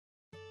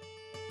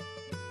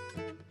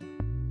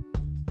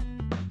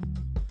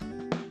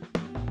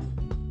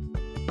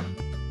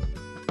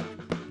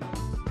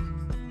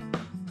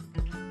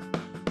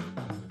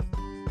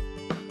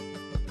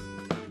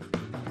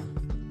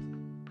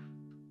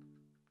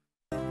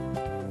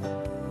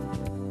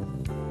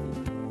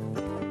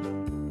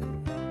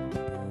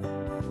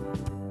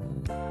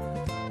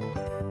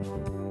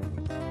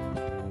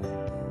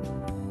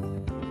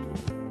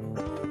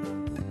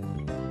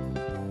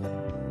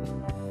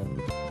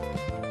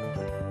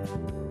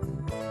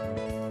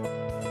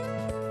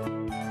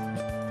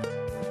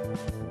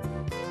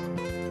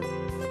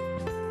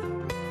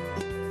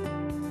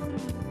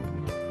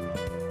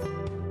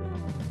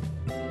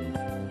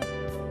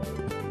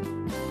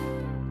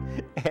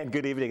And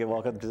good evening and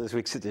welcome to this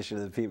week's edition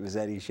of the Pete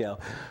Mezzetti Show.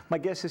 My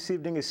guest this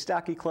evening is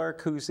Stocky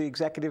Clark, who's the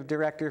Executive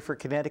Director for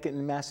Connecticut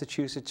and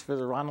Massachusetts for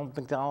the Ronald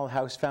McDonald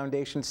House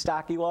Foundation.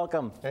 Stocky,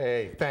 welcome.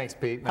 Hey, thanks,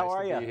 Pete. How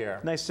are you?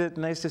 Nice to be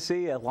here. Nice to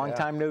see you. Long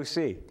time no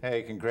see.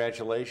 Hey,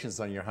 congratulations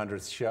on your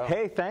 100th show.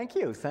 Hey, thank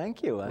you.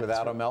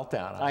 Without a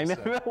meltdown. I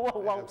know.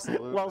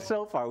 Well,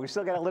 so far we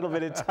still got a little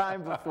bit of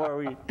time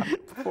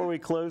before we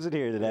close it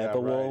here today,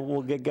 but right.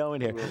 we'll get going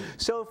here.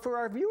 So for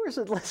our viewers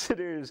and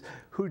listeners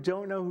who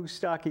don't know who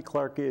Stocky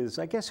Clark is,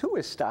 I guess who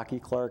is Stocky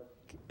Clark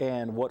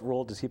and what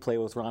role does he play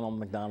with Ronald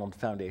McDonald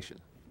Foundation?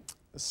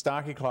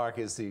 Stocky Clark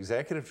is the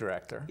Executive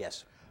Director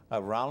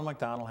of Ronald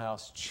McDonald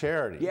House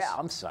Charities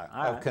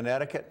of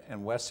Connecticut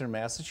and Western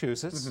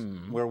Massachusetts.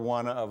 We're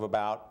one of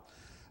about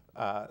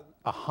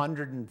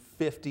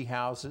 150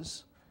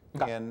 houses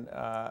in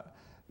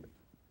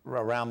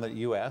around the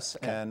U.S.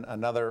 and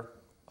another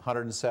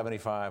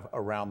 175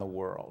 around the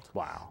world.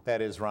 Wow.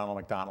 That is Ronald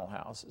McDonald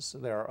Houses. So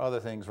there are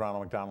other things,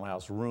 Ronald McDonald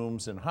House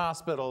rooms in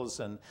hospitals,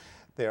 and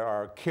there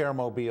are care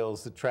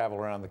mobiles that travel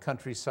around the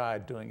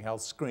countryside doing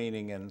health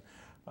screening and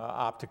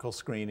optical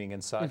screening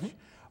and such.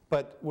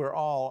 But we're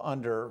all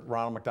under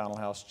Ronald McDonald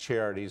House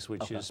Charities,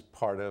 which is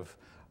part of,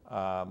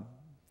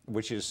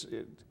 which is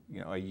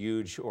a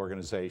huge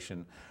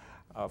organization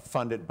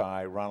funded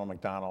by Ronald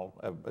McDonald,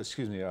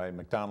 by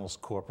McDonald's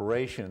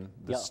Corporation.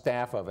 The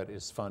staff of it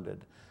is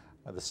funded.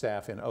 The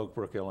staff in Oak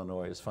Brook,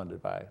 Illinois is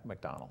funded by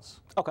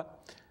McDonald's. Okay.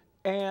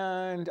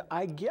 And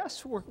I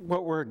guess what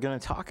we're going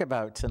to talk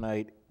about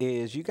tonight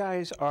is you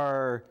guys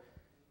are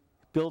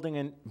building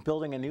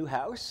a new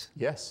house?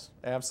 Yes,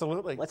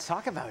 absolutely. Let's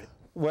talk about it.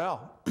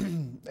 Well,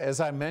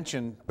 as I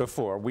mentioned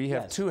before, we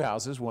have two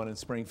houses, one in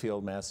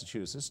Springfield,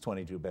 Massachusetts,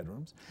 22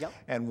 bedrooms,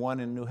 and one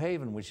in New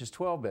Haven, which is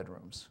 12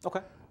 bedrooms.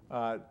 Okay.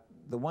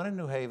 The one in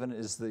New Haven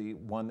is the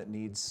one that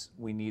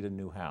we need a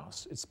new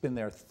house. It's been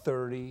there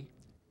 30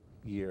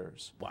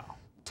 years. Wow.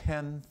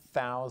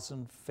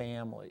 10,000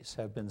 families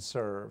have been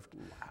served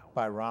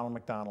by Ronald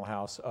McDonald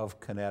House of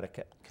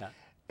Connecticut. Okay.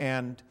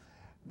 And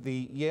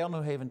the Yale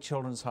New Haven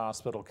Children's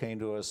Hospital came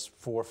to us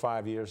 4 or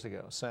 5 years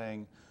ago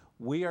saying,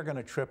 we are going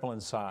to triple in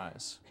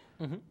size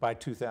by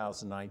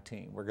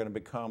 2019. We're going to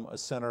become a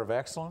center of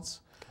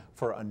excellence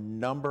for a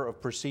number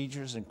of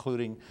procedures,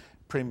 including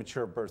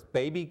premature birth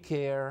baby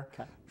care,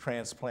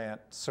 transplant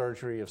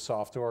surgery of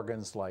soft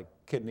organs like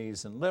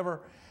kidneys and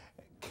liver,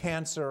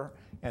 cancer,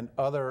 and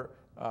other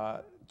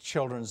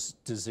children's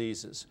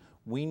diseases.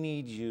 We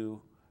need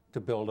you to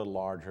build a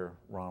larger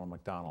Ronald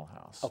McDonald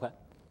House. Okay.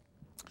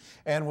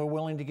 And we're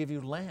willing to give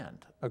you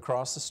land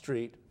across the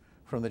street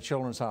from the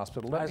Children's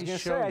Hospital. Let me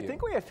show you. I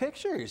think we have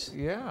pictures.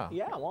 Yeah.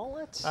 Yeah, well,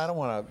 let's... I don't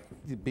want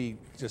to be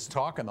just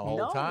talking the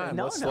whole time.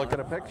 Let's look at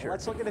a picture.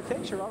 Let's look at a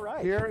picture, all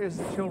right. Here is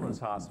the Children's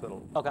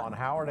Hospital on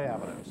Howard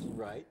Avenue.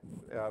 Right.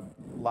 A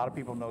lot of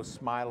people know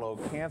Smilo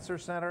Cancer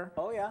Center.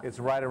 Oh, yeah. It's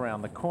right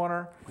around the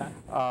corner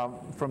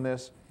from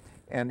this.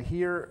 And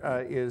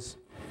here is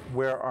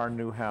where our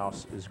new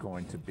house is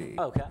going to be.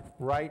 Okay.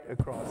 Right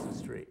across the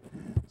street.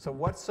 So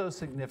what's so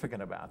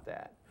significant about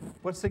that?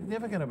 What's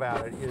significant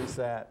about it is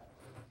that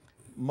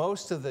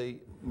most of the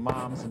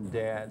moms and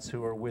dads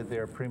who are with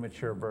their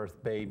premature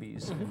birth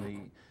babies in the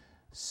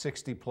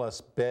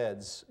 60-plus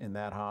beds in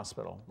that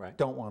hospital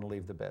don't want to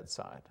leave the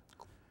bedside.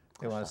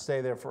 They want to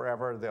stay there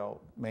forever.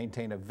 They'll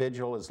maintain a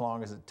vigil as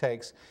long as it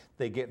takes.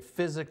 They get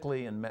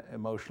physically and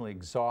emotionally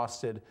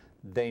exhausted.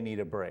 They need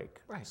a break.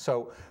 Right.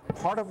 So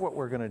part of what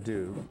we're going to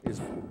do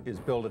is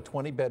build a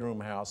 20-bedroom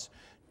house.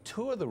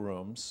 Two other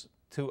rooms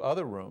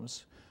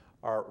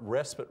are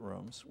respite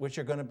rooms, which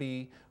are going to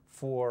be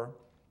for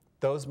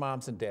those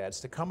moms and dads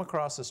to come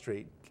across the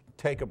street,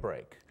 take a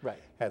break,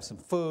 have some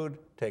food,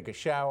 take a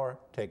shower,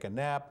 take a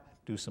nap,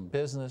 do some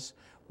business.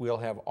 We'll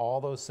have all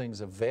those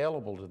things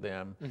available to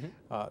them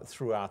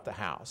throughout the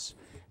house.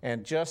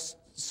 And just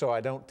so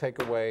I don't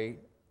take away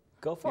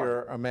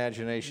your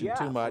imagination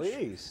too much,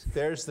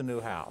 there's the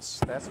new house.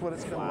 That's what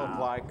it's going to look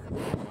like.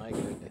 Oh, my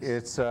goodness.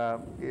 It's,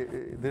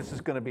 this is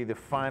going to be the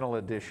final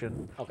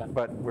edition,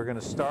 but we're going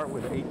to start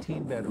with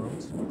 18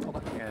 bedrooms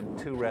and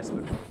 2 respite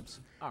rooms.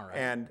 All right.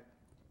 And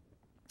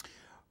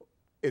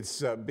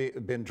it's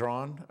been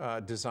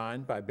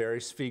designed by Barry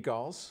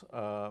Svigals,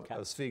 of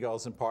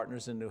Svigals and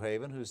Partners in New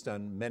Haven, who's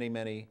done many,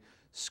 many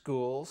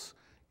schools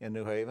in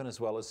New Haven, as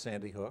well as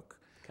Sandy Hook.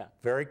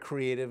 Very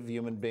creative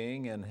human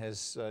being and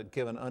has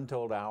given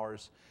untold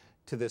hours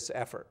to this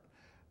effort.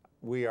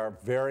 We are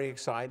very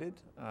excited.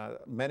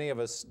 Many of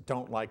us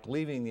don't like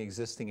leaving the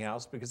existing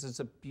house because it's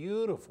a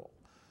beautiful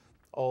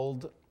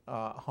old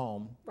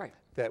home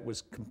that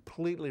was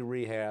completely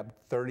rehabbed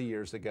 30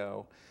 years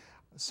ago.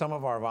 Some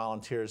of our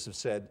volunteers have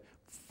said,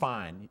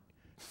 fine,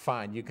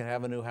 you can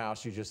have a new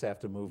house, you just have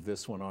to move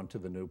this one onto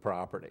the new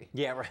property.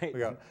 Yeah, right. We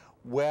go,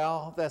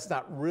 well, that's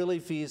not really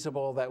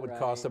feasible. That would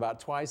cost about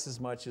twice as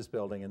much as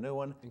building a new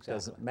one. Exactly.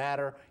 Doesn't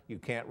matter. You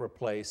can't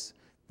replace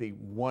the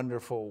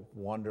wonderful,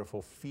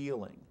 wonderful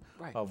feeling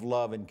of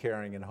love and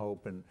caring and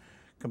hope and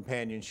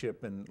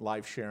companionship and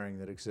life sharing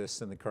that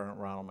exists in the current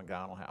Ronald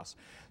McDonald House.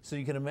 So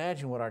you can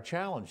imagine what our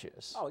challenge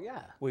is. Oh,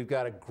 yeah. We've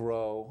got to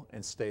grow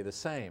and stay the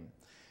same.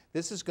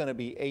 This is going to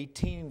be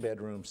 18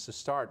 bedrooms to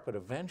start, but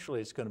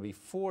eventually it's going to be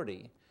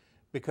 40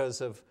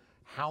 because of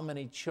how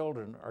many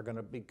children are going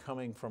to be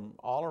coming from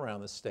all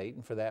around the state,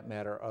 and for that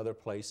matter, other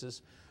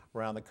places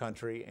around the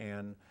country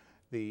and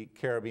the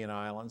Caribbean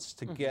islands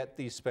to get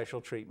these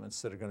special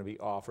treatments that are going to be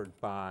offered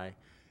by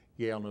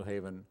Yale New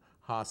Haven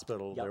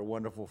Hospital, their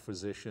wonderful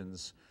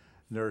physicians,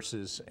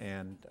 nurses,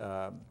 and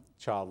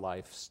child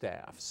life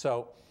staff.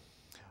 So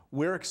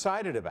we're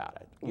excited about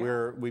it.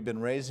 Yeah. We've been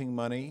raising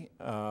money.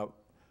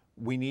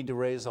 We need to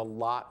raise a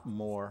lot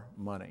more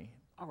money.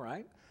 All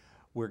right.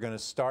 We're going to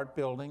start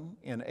building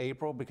in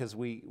April because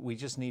we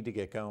just need to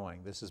get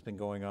going. This has been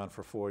going on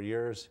for 4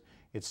 years.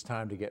 It's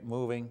time to get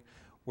moving.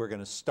 We're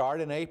going to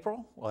start in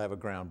April. We'll have a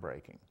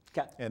groundbreaking.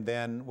 Okay. And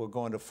then we'll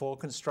go into full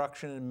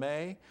construction in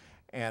May.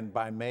 And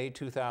by May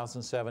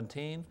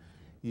 2017,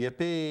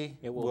 yippee,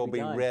 we'll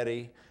be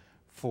ready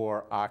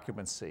for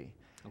occupancy.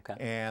 Okay.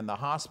 And the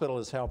hospital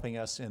is helping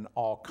us in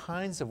all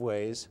kinds of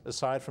ways,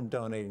 aside from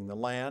donating the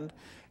land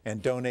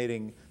and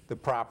donating the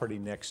property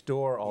next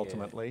door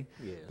ultimately.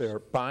 Yeah. Yes. They're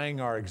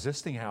buying our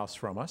existing house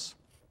from us.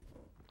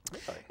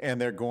 Really? And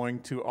they're going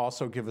to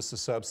also give us a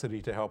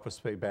subsidy to help us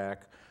pay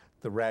back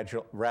the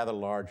rather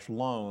large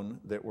loan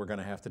that we're going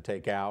to have to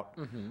take out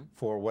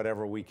for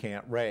whatever we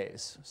can't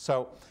raise.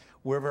 So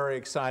we're very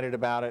excited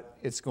about it.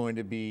 It's going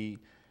to be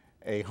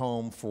a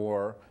home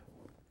for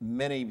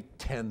many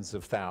tens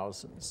of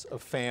thousands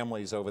of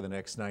families over the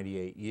next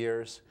 98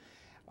 years.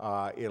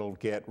 It'll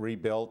get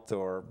rebuilt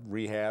or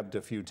rehabbed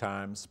a few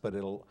times, but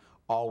it'll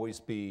always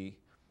be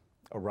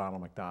a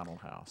Ronald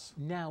McDonald House.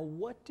 Now,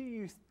 what do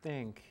you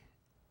think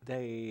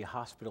the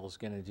hospital is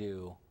going to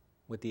do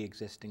with the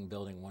existing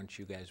building once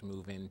you guys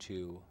move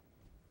into?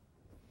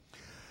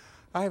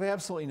 I have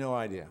absolutely no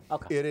idea.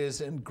 Okay. It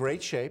is in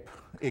great shape.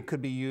 It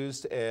could be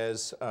used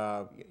as,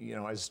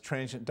 as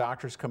transient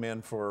doctors come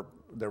in for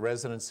their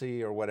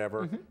residency or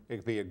whatever. It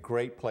could be a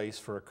great place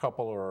for a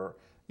couple or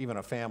even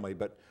a family,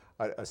 but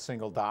a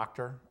single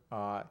doctor.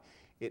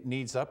 It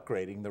needs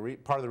upgrading.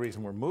 Part of the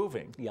reason we're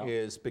moving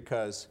is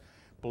because,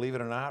 believe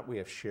it or not, we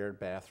have shared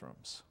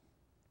bathrooms.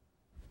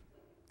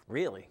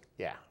 Really?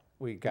 Yeah.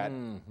 We got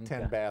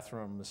 10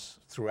 bathrooms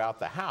throughout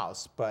the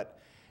house, but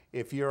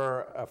if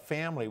you're a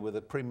family with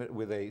a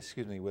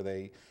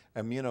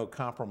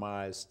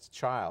immunocompromised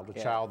child, a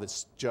child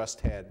that's just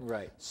had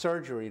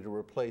surgery to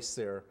replace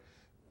their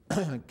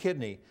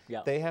kidney,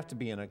 they have to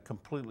be in a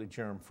completely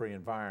germ-free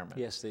environment.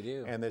 Yes, they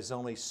do. And there's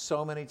only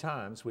so many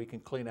times we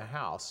can clean a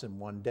house in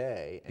one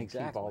day and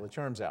keep all the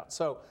germs out.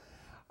 So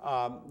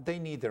they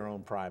need their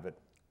own private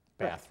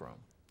bathroom.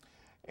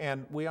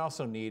 And we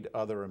also need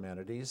other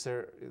amenities.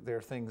 There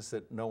are things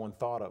that no one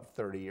thought of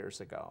 30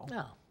 years ago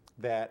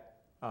that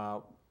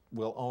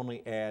will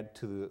only add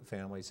to the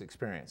family's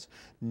experience.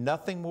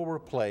 Nothing will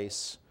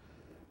replace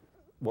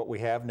what we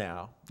have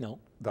now. No.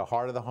 The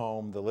heart of the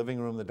home, the living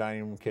room, the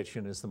dining room,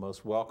 kitchen is the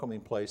most welcoming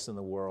place in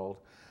the world.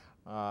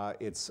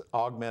 It's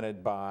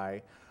augmented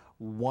by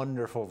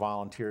wonderful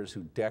volunteers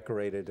who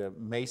decorated.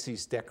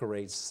 Macy's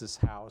decorates this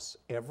house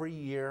every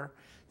year.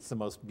 It's the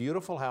most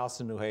beautiful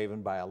house in New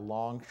Haven by a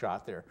long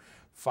shot. There are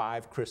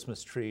 5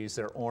 Christmas trees.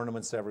 There are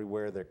ornaments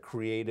everywhere. They're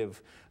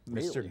creative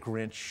Mr.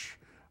 Grinch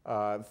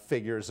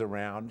figures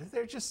around.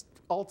 They're just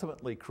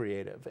ultimately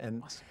creative.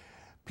 And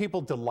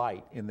people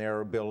delight in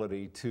their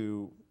ability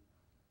to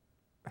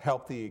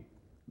help the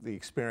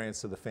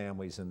experience of the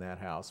families in that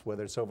house,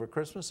 whether it's over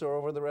Christmas or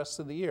over the rest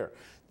of the year.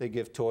 They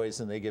give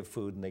toys and they give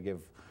food and they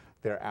give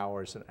their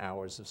hours and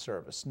hours of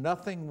service.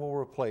 Nothing will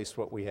replace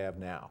what we have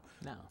now.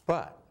 No.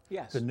 But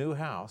the new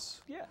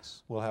house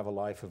will have a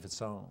life of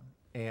its own.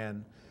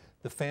 And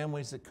the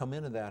families that come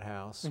into that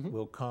house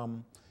will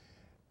come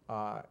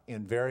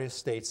in various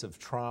states of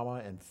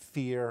trauma and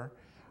fear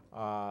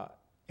and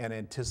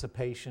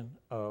anticipation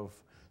of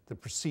the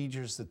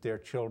procedures that their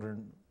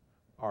children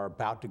are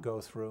about to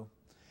go through.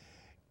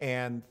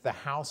 And the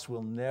house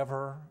will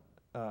never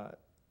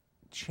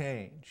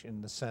change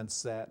in the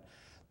sense that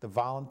the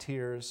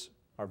volunteers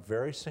are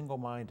very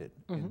single-minded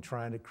in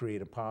trying to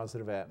create a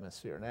positive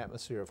atmosphere, an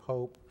atmosphere of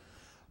hope,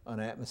 an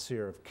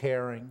atmosphere of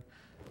caring,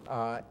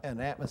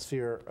 an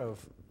atmosphere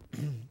of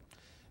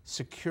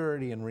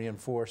security and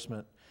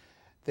reinforcement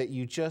that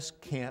you just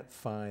can't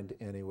find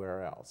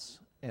anywhere else.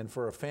 And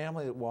for a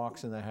family that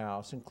walks in the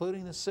house,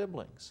 including the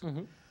siblings,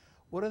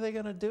 what are they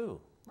going to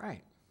do?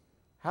 Right.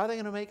 How are they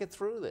going to make it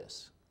through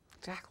this?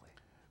 Exactly.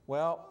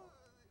 Well,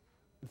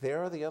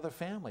 there are the other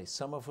families,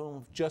 some of whom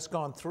have just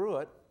gone through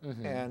it,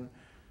 and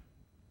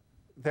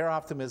their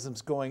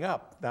optimism's going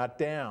up, not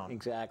down.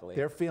 Exactly.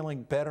 They're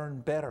feeling better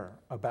and better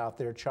about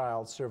their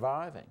child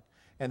surviving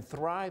and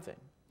thriving.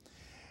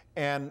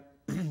 And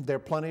there are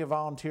plenty of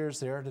volunteers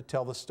there to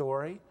tell the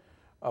story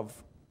of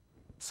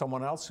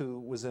someone else who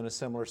was in a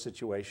similar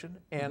situation.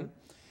 And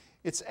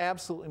it's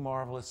absolutely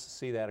marvelous to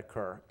see that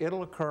occur.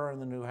 It'll occur in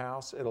the new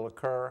house. It'll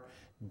occur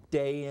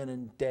day in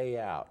and day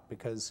out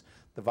because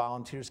the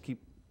volunteers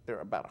keep there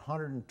are about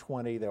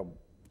 120. There'll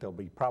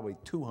be probably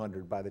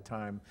 200 by the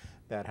time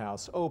that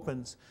house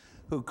opens,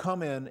 who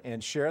come in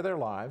and share their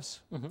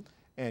lives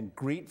and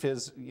greet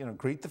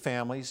the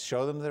families,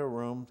 show them their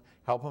room,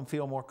 help them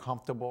feel more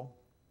comfortable,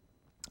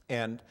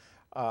 and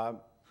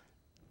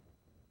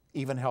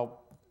even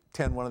help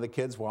tend one of the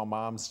kids while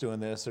mom's doing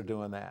this or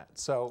doing that.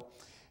 So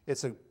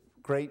it's a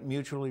great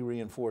mutually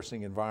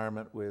reinforcing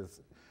environment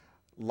with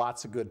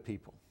lots of good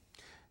people.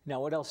 Now,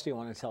 what else do you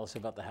want to tell us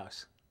about the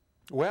house?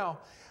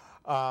 Well,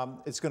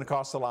 it's going to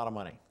cost a lot of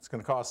money. It's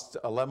going to cost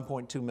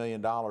 $11.2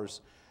 million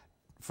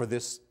for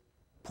this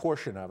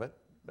portion of it,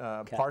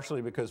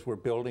 partially because we're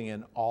building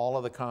in all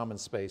of the common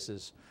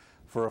spaces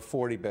for a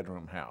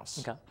 40-bedroom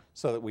house,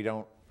 so that we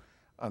don't,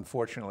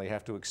 unfortunately,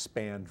 have to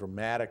expand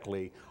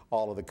dramatically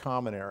all of the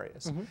common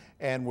areas.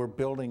 And we're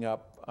building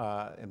up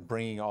and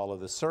bringing all of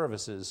the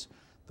services,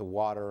 the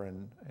water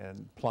and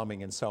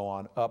plumbing and so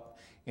on, up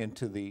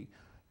into the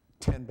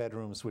 10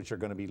 bedrooms, which are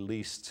going to be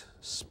leased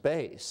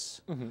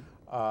space,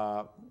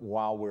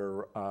 while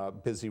we're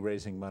busy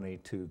raising money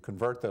to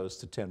convert those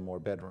to 10 more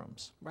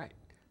bedrooms. Right.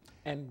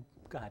 And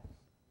go ahead.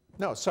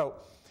 No, so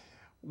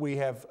we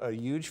have a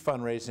huge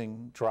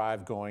fundraising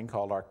drive going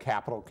called our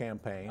Capital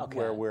Campaign,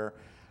 where we're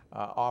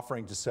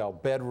offering to sell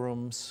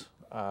bedrooms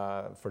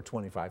for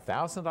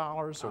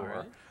 $25,000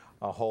 or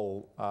a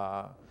whole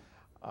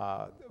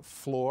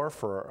floor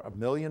for $1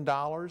 million.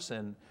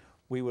 And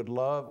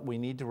we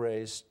need to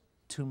raise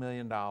 $2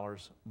 million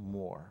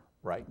more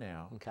right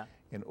now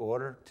in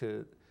order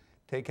to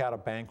take out a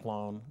bank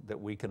loan that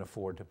we can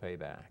afford to pay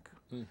back.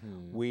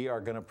 We are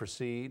going to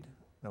proceed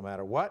no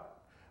matter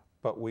what,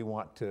 but we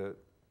want to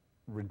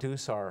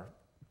reduce our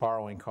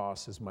borrowing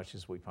costs as much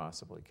as we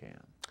possibly can.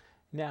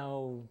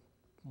 Now,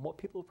 what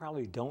people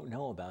probably don't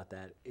know about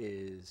that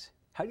is,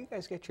 how do you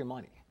guys get your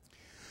money?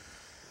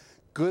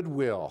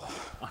 Goodwill.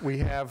 We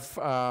have,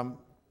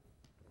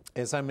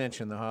 as I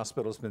mentioned, the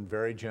hospital's been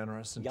very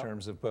generous in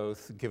terms of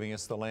both giving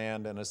us the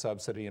land and a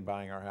subsidy and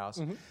buying our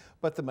house.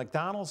 But the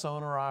McDonald's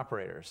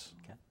owner-operators,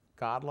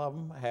 God love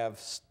them, have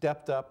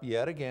stepped up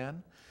yet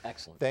again.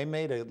 Excellent. They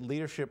made a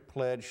leadership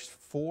pledge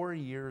 4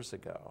 years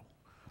ago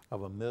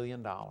of $1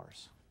 million.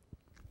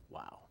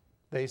 Wow.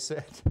 They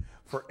said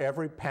for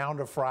every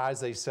pound of fries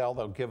they sell,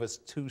 they'll give us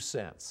 2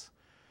 cents.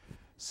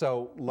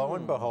 So lo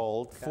and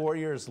behold, 4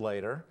 years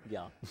later,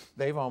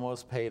 they've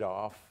almost paid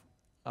off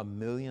 $1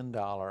 million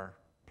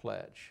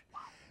pledge.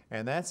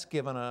 And that's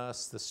given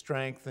us the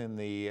strength and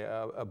the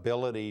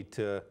ability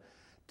to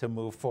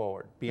move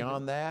forward.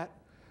 Beyond that,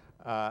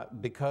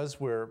 because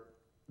we're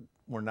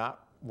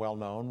not well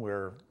known,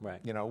 we're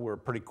a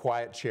pretty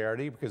quiet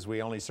charity because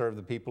we only serve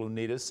the people who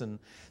need us, and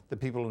the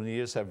people who need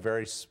us have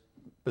very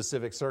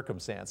specific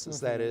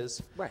circumstances. That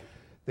is,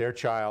 their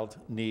child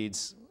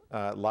needs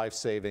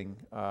life-saving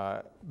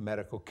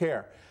medical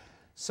care.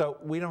 So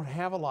we don't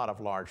have a lot of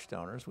large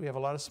donors. We have a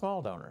lot of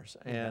small donors.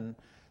 And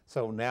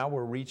so now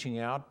we're reaching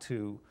out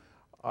to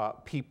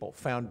people,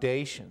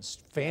 foundations,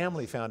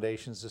 family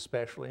foundations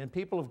especially, and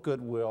people of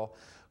goodwill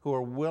who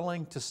are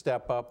willing to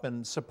step up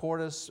and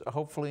support us,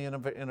 hopefully in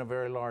a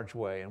very large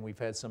way. And we've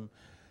had some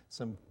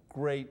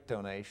great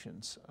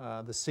donations.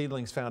 The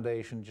Seedlings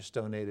Foundation just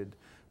donated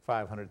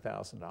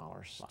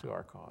 $500,000 to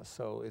our cause.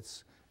 So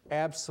it's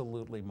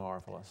absolutely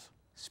marvelous.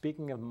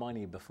 Speaking of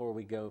money, before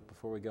we go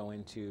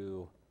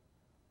into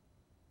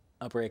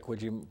a break,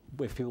 would you,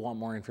 if people want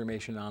more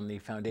information on the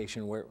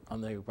foundation,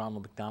 on the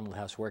Ronald McDonald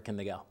House, where can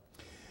they go?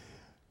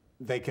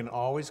 They can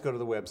always go to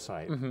the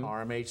website,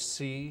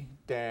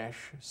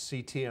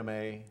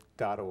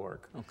 rmhc-ctma.org.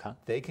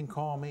 They can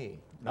call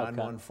me,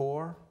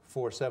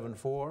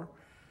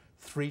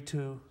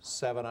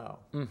 914-474-3270.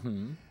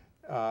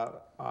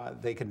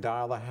 They can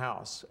dial the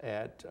house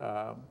at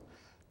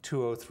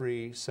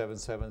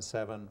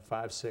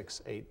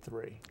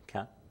 203-777-5683.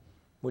 Okay.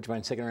 Would you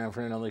mind sticking around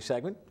for another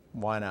segment?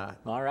 Why not?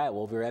 All right,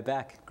 we'll be right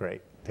back.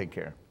 Great. Take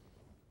care.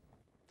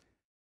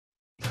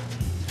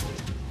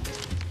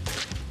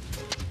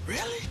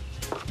 Really?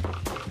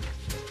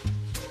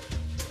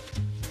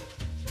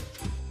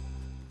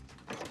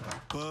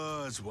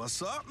 Buzz,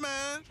 what's up,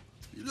 man?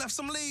 You left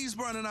some leaves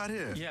burning out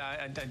here. Yeah,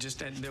 I just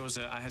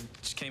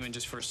came in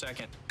just for a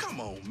second. Come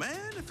on,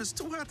 man. If it's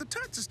too hot to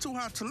touch, it's too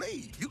hot to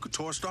leave. You could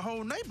torch the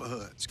whole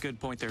neighborhood. It's a good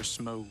point there,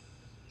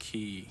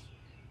 Smokey.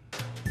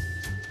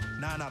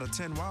 9 out of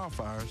 10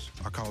 wildfires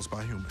are caused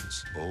by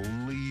humans.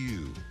 Only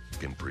you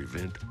can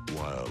prevent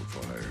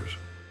wildfires.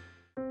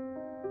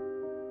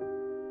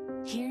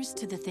 Here's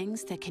to the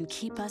things that can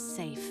keep us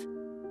safe.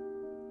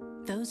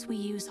 Those we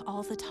use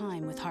all the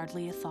time with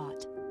hardly a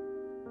thought.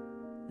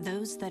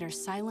 Those that are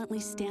silently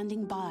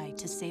standing by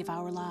to save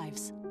our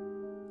lives.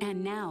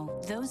 And now,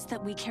 those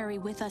that we carry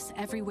with us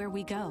everywhere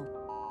we go.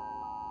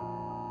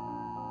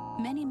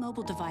 Many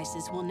mobile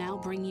devices will now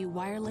bring you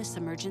wireless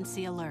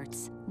emergency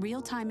alerts,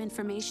 real-time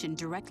information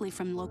directly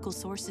from local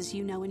sources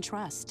you know and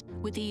trust.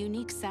 With the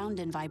unique sound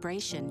and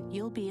vibration,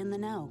 you'll be in the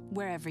know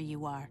wherever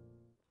you are.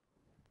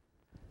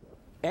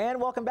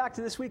 And welcome back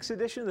to this week's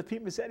edition of the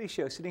Pete Mezzetti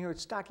Show. Sitting here with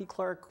Stocky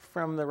Clark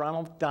from the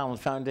Ronald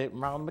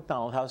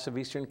McDonald House of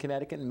Eastern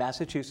Connecticut and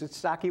Massachusetts.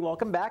 Stocky,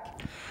 welcome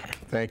back.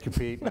 Thank you,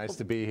 Pete. Nice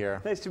to be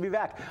here. Nice to be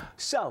back.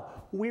 So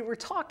we were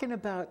talking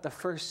about the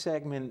first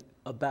segment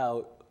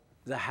about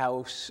the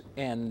house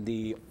and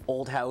the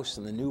old house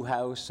and the new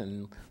house.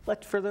 And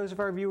for those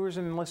of our viewers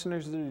and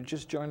listeners that are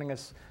just joining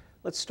us,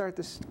 let's start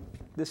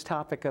this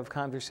topic of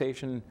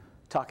conversation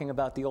talking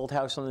about the old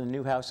house and the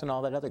new house and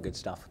all that other good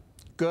stuff.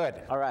 Good.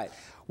 All right.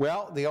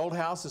 Well, the old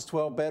house is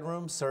 12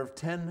 bedrooms, served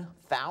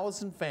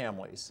 10,000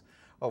 families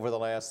over the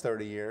last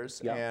 30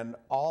 years, Yep. and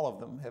all of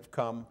them have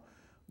come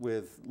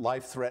with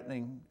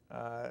life-threatening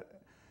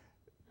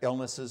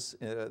illnesses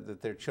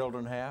that their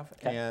children have,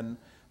 Okay. and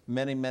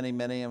many, many,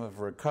 many of them have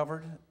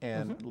recovered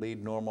and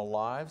lead normal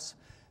lives,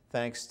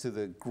 thanks to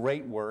the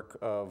great work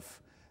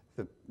of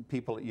the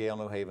people at Yale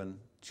New Haven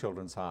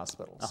Children's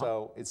Hospital.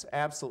 So it's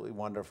absolutely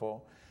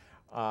wonderful,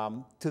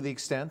 to the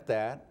extent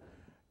that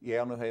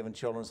Yale New Haven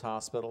Children's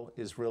Hospital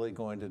is really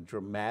going to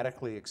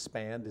dramatically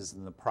expand, is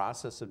in the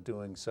process of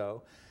doing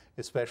so,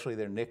 especially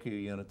their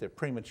NICU unit, their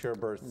premature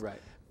birth.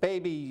 Right.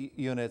 Baby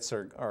units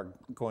are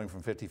going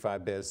from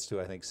 55 beds to,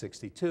 I think,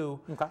 62.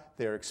 Okay.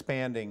 They're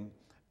expanding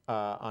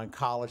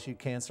oncology,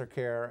 cancer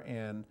care,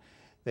 and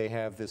they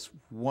have this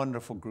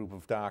wonderful group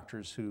of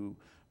doctors who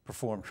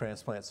perform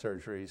transplant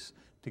surgeries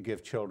to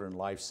give children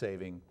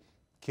life-saving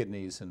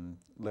kidneys and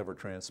liver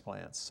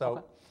transplants.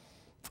 So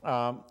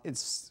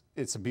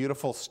it's a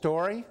beautiful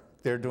story.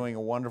 They're doing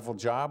a wonderful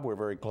job. We're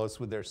very close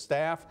with their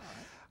staff.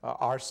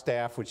 Our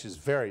staff, which is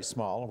very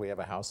small, we have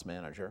a house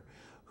manager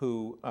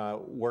who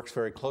works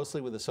very closely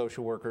with the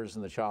social workers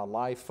and the child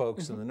life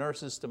folks and the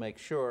nurses to make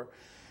sure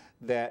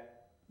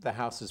that the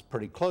house is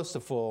pretty close to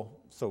full,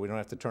 so we don't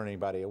have to turn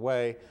anybody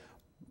away,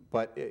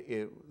 but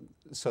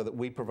so that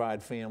we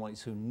provide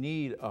families who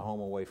need a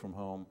home away from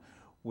home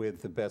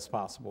with the best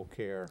possible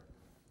care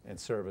and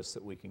service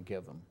that we can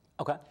give them.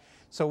 Okay.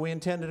 So we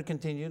intend to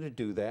continue to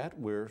do that.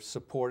 We're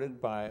supported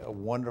by a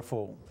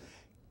wonderful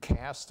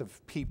cast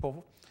of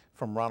people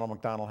from Ronald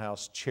McDonald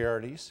House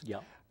Charities.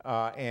 Yep.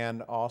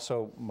 And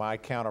also my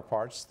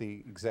counterparts,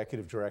 the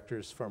executive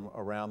directors from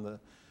around the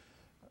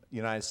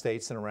United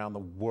States and around the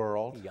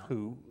world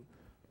who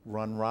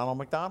run Ronald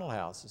McDonald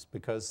Houses,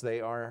 because they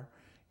are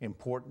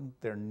important,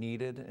 they're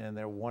needed, and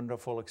they're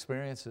wonderful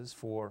experiences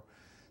for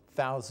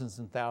thousands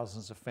and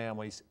thousands of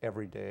families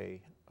every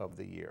day of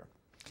the year.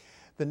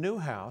 The new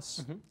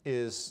house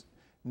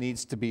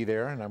needs to be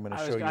there, and I'm going to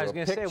show you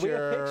a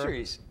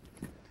picture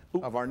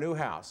of our new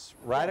house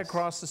right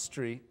across the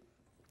street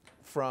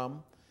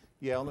from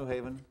Yale New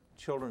Haven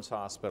Children's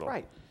Hospital.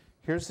 Right.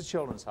 Here's the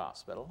Children's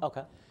Hospital.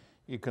 Okay.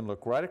 You can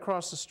look right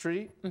across the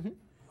street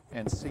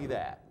and see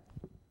that.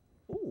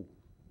 Ooh.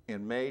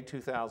 In May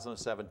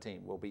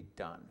 2017, we'll be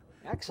done.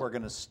 Excellent. We're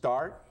going to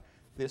start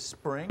this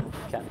spring.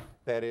 Okay.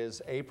 That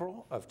is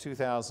April of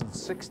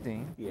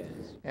 2016. Yes.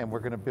 And we're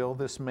going to build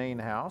this main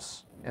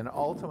house, and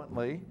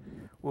ultimately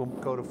we'll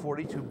go to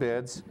 42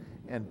 beds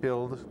and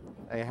build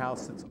a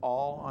house that's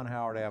all on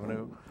Howard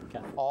Avenue. Okay.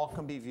 All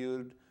can be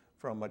viewed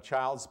from a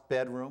child's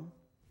bedroom,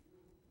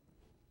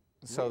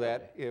 so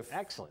that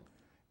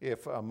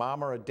if a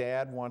mom or a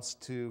dad wants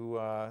to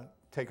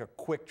take a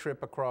quick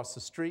trip across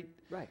the street,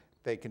 right,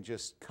 they can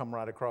just come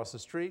right across the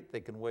street.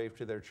 They can wave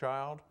to their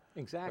child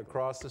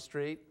across the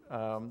street,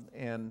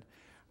 and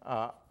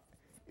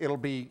it'll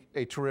be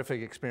a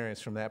terrific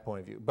experience from that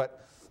point of view.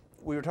 But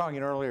we were talking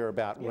earlier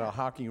about, well,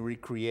 how can you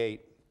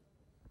recreate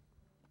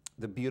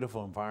the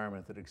beautiful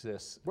environment that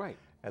exists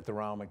at the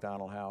Ronald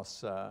McDonald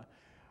House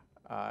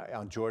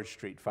on George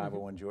Street,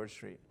 501 George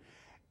Street?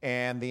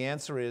 And the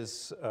answer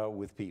is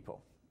with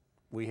people.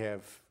 We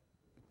have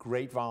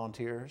great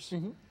volunteers.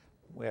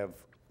 We have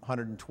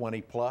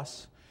 120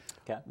 plus.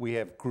 Okay. We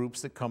have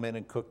groups that come in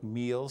and cook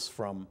meals,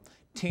 from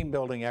team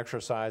building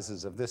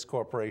exercises of this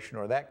corporation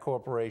or that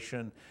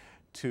corporation,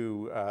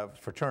 to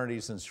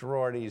fraternities and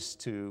sororities,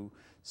 to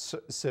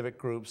civic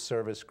groups,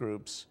 service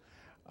groups,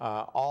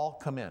 all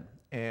come in.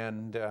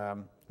 And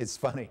it's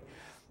funny,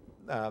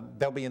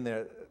 they'll be in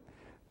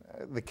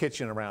the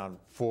kitchen around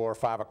 4 or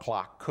 5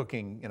 o'clock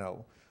cooking,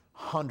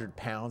 100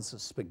 pounds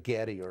of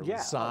spaghetti or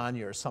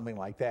lasagna or something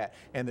like that,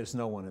 and there's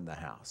no one in the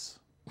house.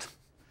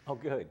 Oh,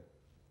 good.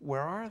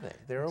 Where are they?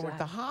 They're over at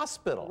the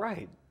hospital.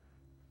 Right.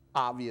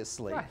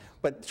 Obviously. Right.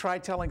 But try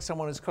telling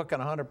someone who's cooking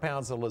 100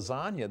 pounds of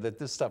lasagna that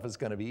this stuff is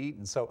going to be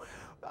eaten. So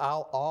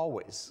I'll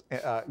always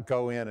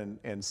go in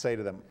and say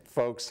to them,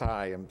 folks,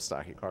 hi, I'm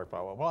Stocky Clark,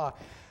 blah, blah, blah.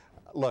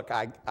 Look,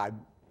 I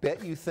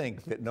bet you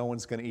think that no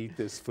one's going to eat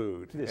this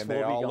food. And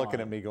they're all looking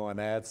at me going,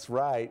 that's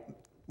right.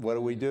 What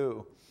do we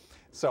do?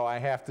 So I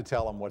have to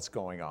tell them what's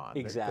going on.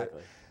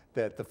 Exactly.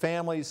 That the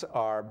families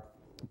are,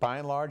 by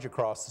and large,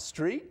 across the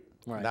street.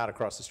 Right. Not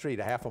across the street,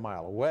 a half a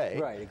mile away.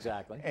 Right,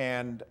 exactly.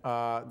 And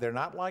they're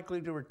not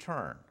likely to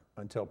return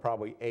until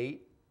probably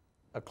 8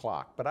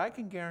 o'clock, but I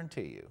can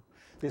guarantee you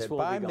This that will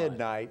by be gone.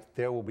 midnight,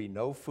 there will be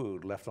no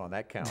food left on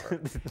that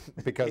counter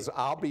because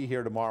I'll be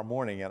here tomorrow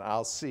morning and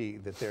I'll see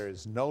that there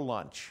is no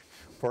lunch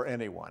for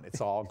anyone.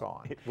 It's all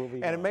gone. It will be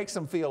and gone. it makes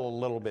them feel a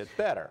little bit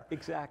better.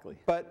 Exactly.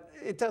 But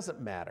it doesn't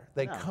matter.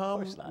 They No, of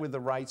come course not. with the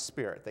right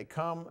spirit. They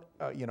come,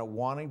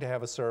 wanting to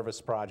have a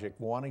service project,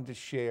 wanting to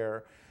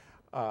share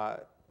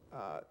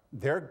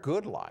their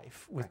good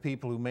life with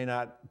people who may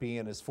not be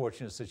in as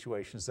fortunate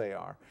situations they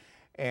are.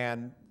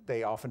 And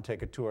they often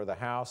take a tour of the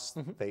house.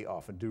 Mm-hmm. They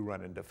often do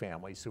run into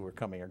families who are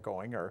coming or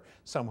going, or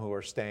some who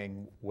are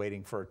staying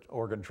waiting for an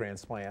organ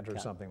transplant or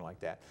something like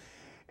that.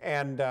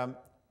 And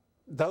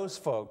those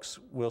folks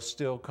will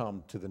still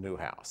come to the new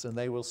house, and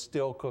they will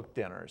still cook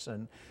dinners.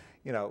 And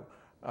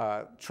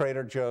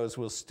Trader Joe's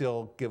will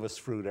still give us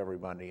fruit every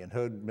Monday, and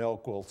Hood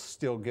Milk will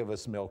still give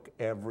us milk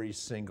every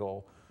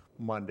single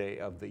Monday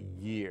of the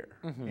year,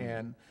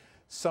 and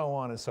so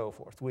on and so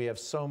forth. We have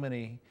so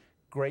many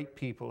great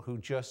people who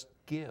just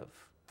give,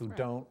 who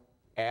don't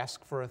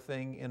ask for a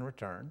thing in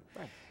return,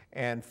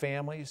 and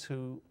families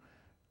who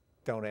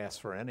don't ask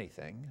for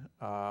anything,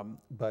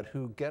 but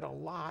who get a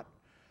lot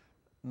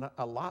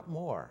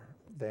more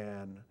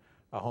than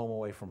a home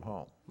away from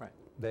home. Right.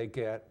 They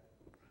get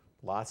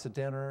lots of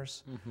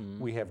dinners.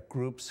 We have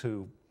groups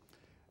who,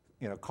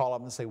 call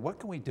up and say, "What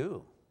can we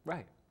do?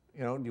 Right.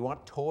 Do you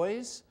want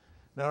toys?"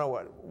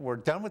 No, we're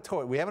done with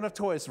toys. We have enough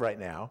toys right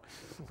now.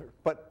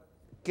 But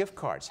gift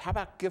cards. How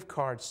about gift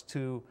cards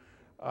to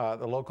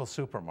the local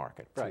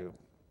supermarket, Right.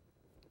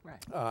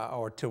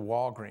 or to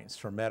Walgreens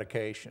for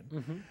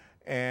medication?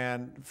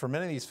 And for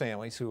many of these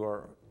families who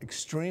are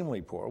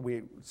extremely poor,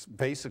 we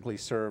basically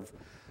serve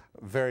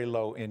very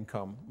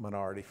low-income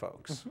minority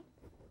folks.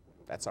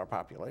 That's our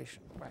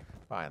population,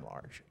 by and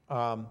large.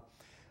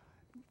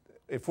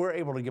 If we're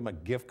able to give them a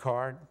gift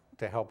card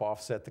to help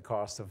offset the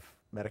cost of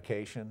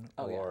medication,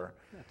 or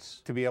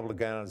to be able to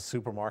go down to the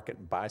supermarket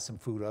and buy some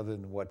food other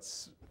than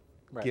what's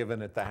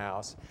given at the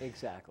house,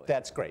 Exactly.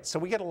 that's great. So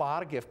we get a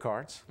lot of gift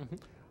cards.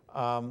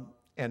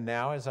 And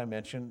now, as I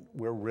mentioned,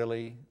 we're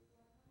really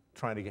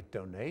trying to get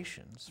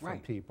donations from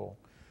people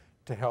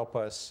to help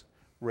us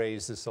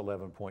raise this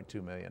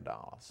 $11.2 million.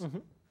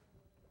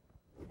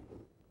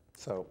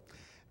 So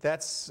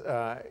that's,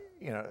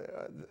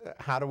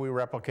 how do we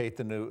replicate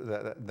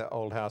the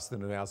old house, the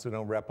new house? We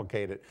don't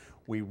replicate it.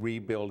 We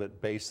rebuild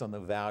it based on the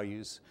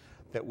values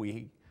that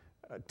we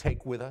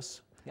take with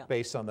us,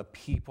 based on the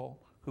people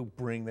who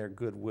bring their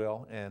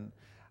goodwill and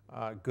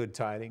good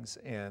tidings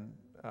and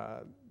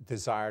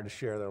desire to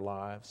share their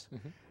lives.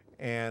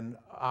 And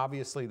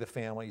obviously the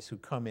families who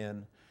come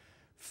in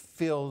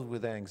filled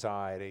with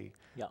anxiety,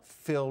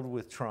 filled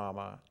with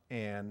trauma,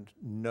 and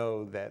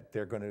know that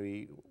they're going to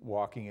be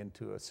walking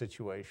into a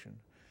situation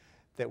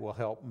that will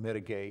help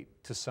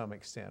mitigate to some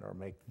extent or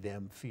make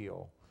them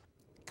feel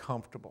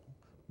comfortable,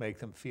 make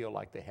them feel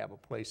like they have a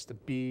place to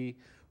be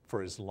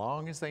for as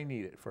long as they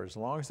need it. For as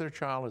long as their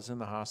child is in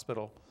the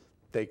hospital,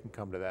 they can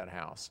come to that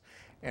house.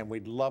 And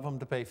we'd love them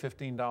to pay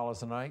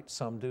 $15 a night.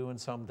 Some do and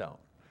some don't.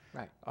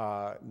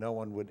 No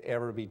one would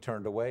ever be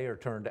turned away or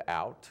turned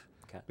out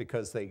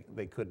because they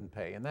couldn't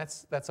pay. And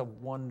that's a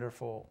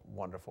wonderful,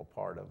 wonderful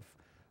part of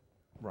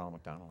Ronald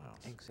McDonald House.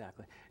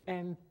 Exactly.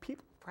 And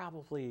people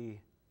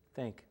probably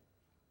think,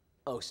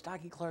 oh,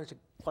 Stocky Clark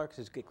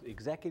is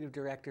executive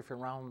director for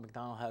Ronald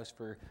McDonald House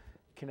for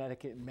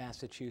Connecticut and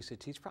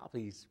Massachusetts. He's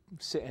probably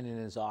sitting in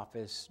his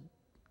office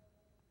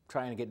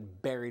trying to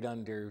get buried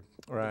under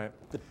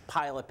the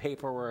pile of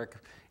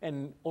paperwork.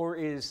 Or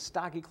is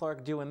Stocky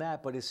Clark doing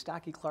that? But is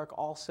Stocky Clark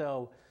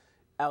also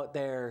out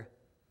there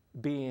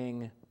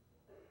being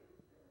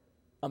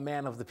a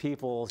man of the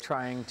people,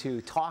 trying to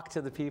talk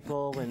to the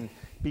people and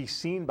be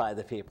seen by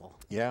the people?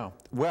 Yeah.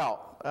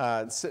 Well,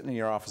 sitting in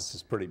your office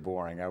is pretty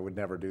boring. I would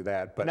never do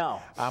that. But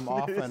no. I'm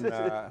often,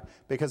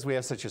 because we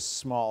have such a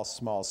small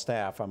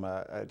staff, I'm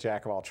a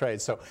jack of all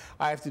trades. So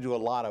I have to do a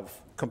lot of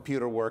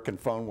computer work and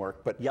phone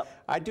work. But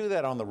I do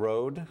that on the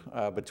road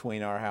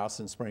between our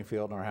house in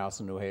Springfield and our house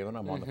in New Haven.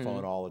 I'm on the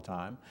phone all the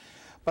time.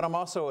 But I'm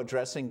also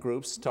addressing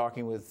groups,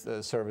 talking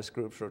with service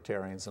groups,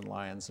 Rotarians and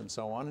Lions and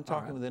so on, and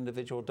talking with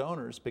individual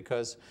donors,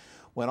 because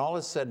when all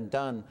is said and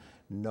done,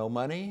 no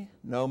money,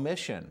 no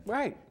mission.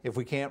 If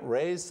we can't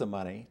raise the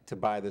money to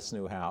buy this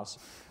new house,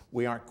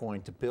 we aren't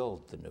going to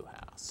build the new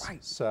house.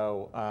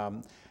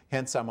 So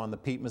hence I'm on the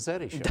Pete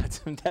Mezzetti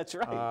show. That's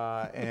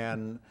right.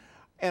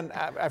 And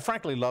I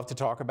frankly love to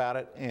talk about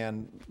it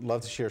and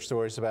love to share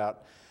stories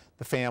about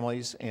the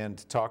families and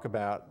to talk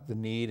about the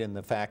need and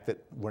the fact that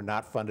we're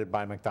not funded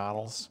by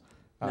McDonald's.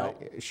 No.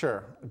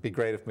 Sure, it'd be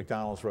great if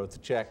McDonald's wrote the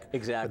check.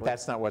 Exactly. But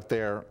that's not what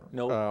they're.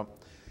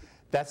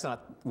 That's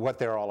not what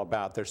they're all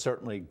about. They're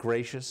certainly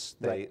gracious.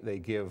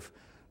 They give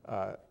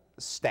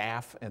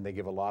staff and they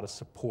give a lot of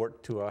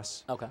support to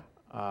us.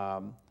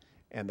 And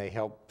they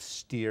help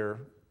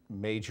steer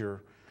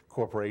major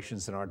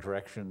corporations in our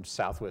direction.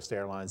 Southwest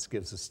Airlines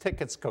gives us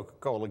tickets.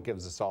 Coca-Cola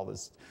gives us all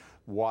this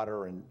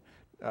water and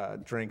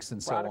drinks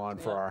and so on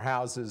for our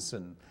houses.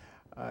 And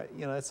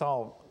it's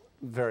all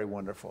very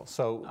wonderful.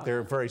 So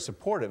they're very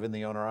supportive, and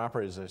the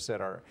owner-operators, as I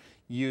said, are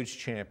huge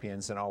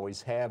champions and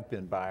always have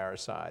been by our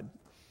side.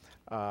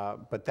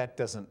 But that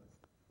doesn't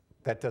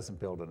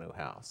build a new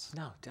house.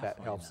 No, definitely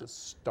That helps us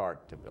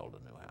start to build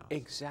a new house.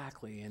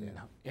 Exactly,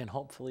 and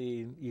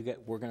hopefully you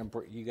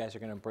guys are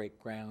gonna break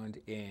ground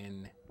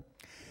in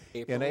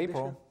April. In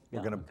April,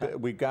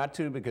 we got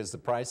to, because the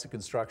price of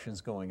construction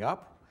is going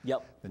up.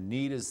 Yep. The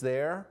need is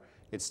there.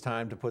 It's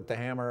time to put the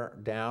hammer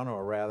down,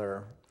 or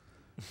rather,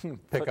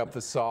 pick up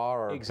the saw,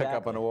 or pick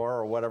up an oar,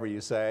 or whatever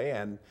you say,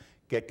 and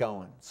get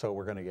going. So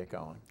we're going to get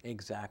going.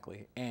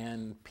 Exactly.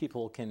 And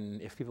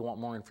if people want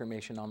more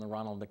information on the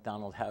Ronald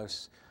McDonald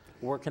House,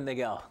 where can they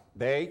go?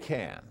 They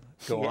can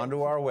go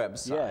onto our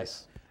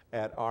website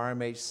at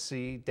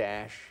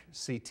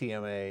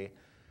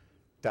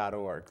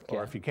rmhc-ctma.org.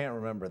 Or if you can't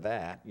remember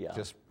that,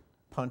 just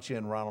punch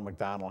in Ronald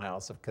McDonald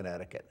House of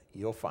Connecticut.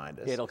 You'll find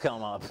us. It'll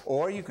come up.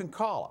 Or you can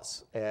call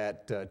us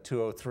at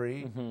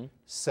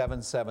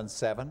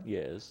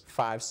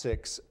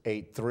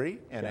 203-777-5683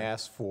 and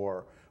ask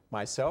for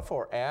myself,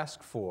 or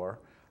ask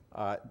for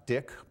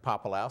Dick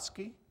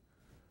Popolowski,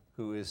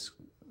 who is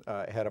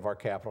head of our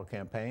capital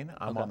campaign.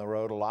 I'm on the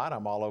road a lot.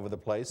 I'm all over the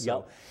place.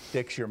 So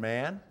Dick's your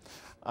man.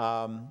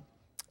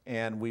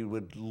 And we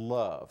would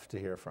love to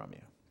hear from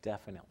you.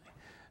 Definitely.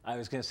 I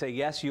was going to say,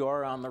 yes, you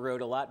are on the road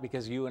a lot,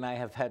 because you and I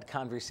have had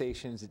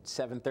conversations at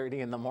 7:30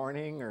 in the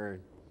morning or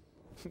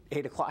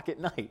 8 o'clock at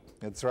night.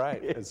 That's right.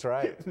 That's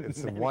right.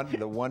 It's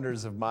the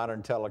wonders of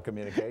modern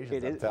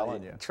telecommunications, I'm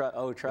telling you.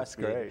 Trust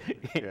me. Great.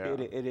 Yeah.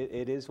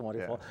 It is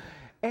wonderful.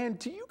 Yeah.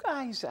 And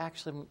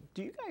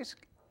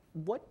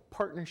what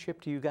partnership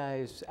do you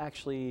guys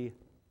actually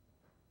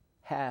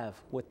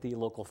have with the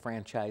local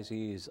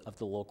franchisees of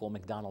the local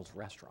McDonald's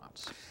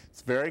restaurants?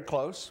 It's very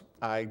close.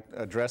 I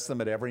address them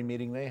at every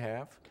meeting they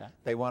have. Okay.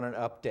 They want an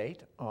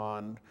update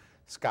on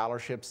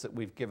scholarships that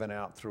we've given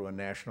out through a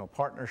national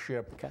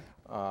partnership,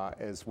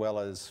 as well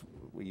as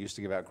we used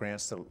to give out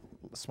grants to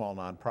small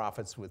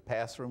nonprofits with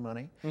pass-through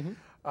money.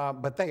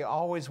 But they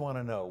always want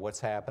to know what's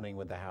happening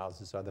with the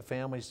houses. Are the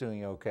families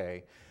doing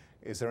okay?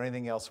 Is there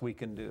anything else we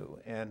can do?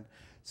 And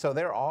so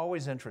they're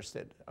always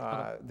interested.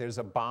 There's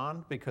a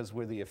bond because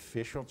we're the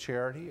official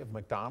charity of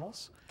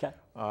McDonald's. Okay.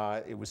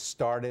 It was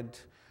started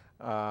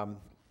out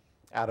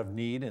of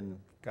need in,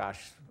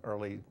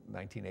 early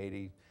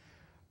 1980.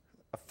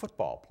 A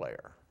football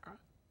player,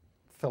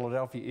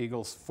 Philadelphia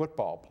Eagles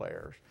football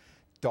player's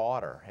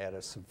daughter had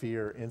a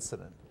severe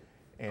incident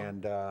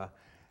and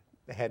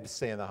had to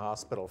stay in the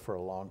hospital for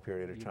a long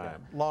period of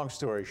time. Long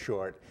story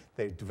short,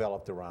 they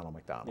developed the Ronald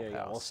McDonald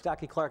House. Well,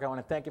 Stocky Clark, I want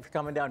to thank you for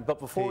coming down.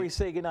 But before we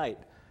say goodnight,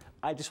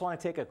 I just want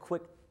to take a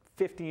quick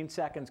 15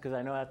 seconds, because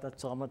I know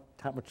that's how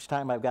much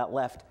time I've got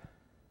left.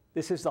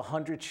 This is the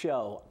 100th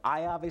show.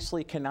 I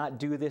obviously cannot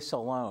do this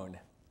alone.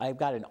 I've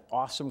got an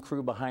awesome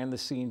crew behind the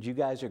scenes. You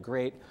guys are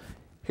great.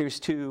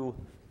 Here's to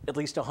at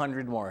least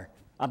 100 more.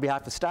 On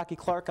behalf of Stocky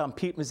Clark, I'm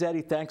Pete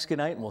Mezzetti. Thanks, good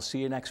night, and we'll see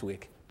you next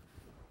week.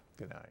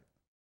 Good night.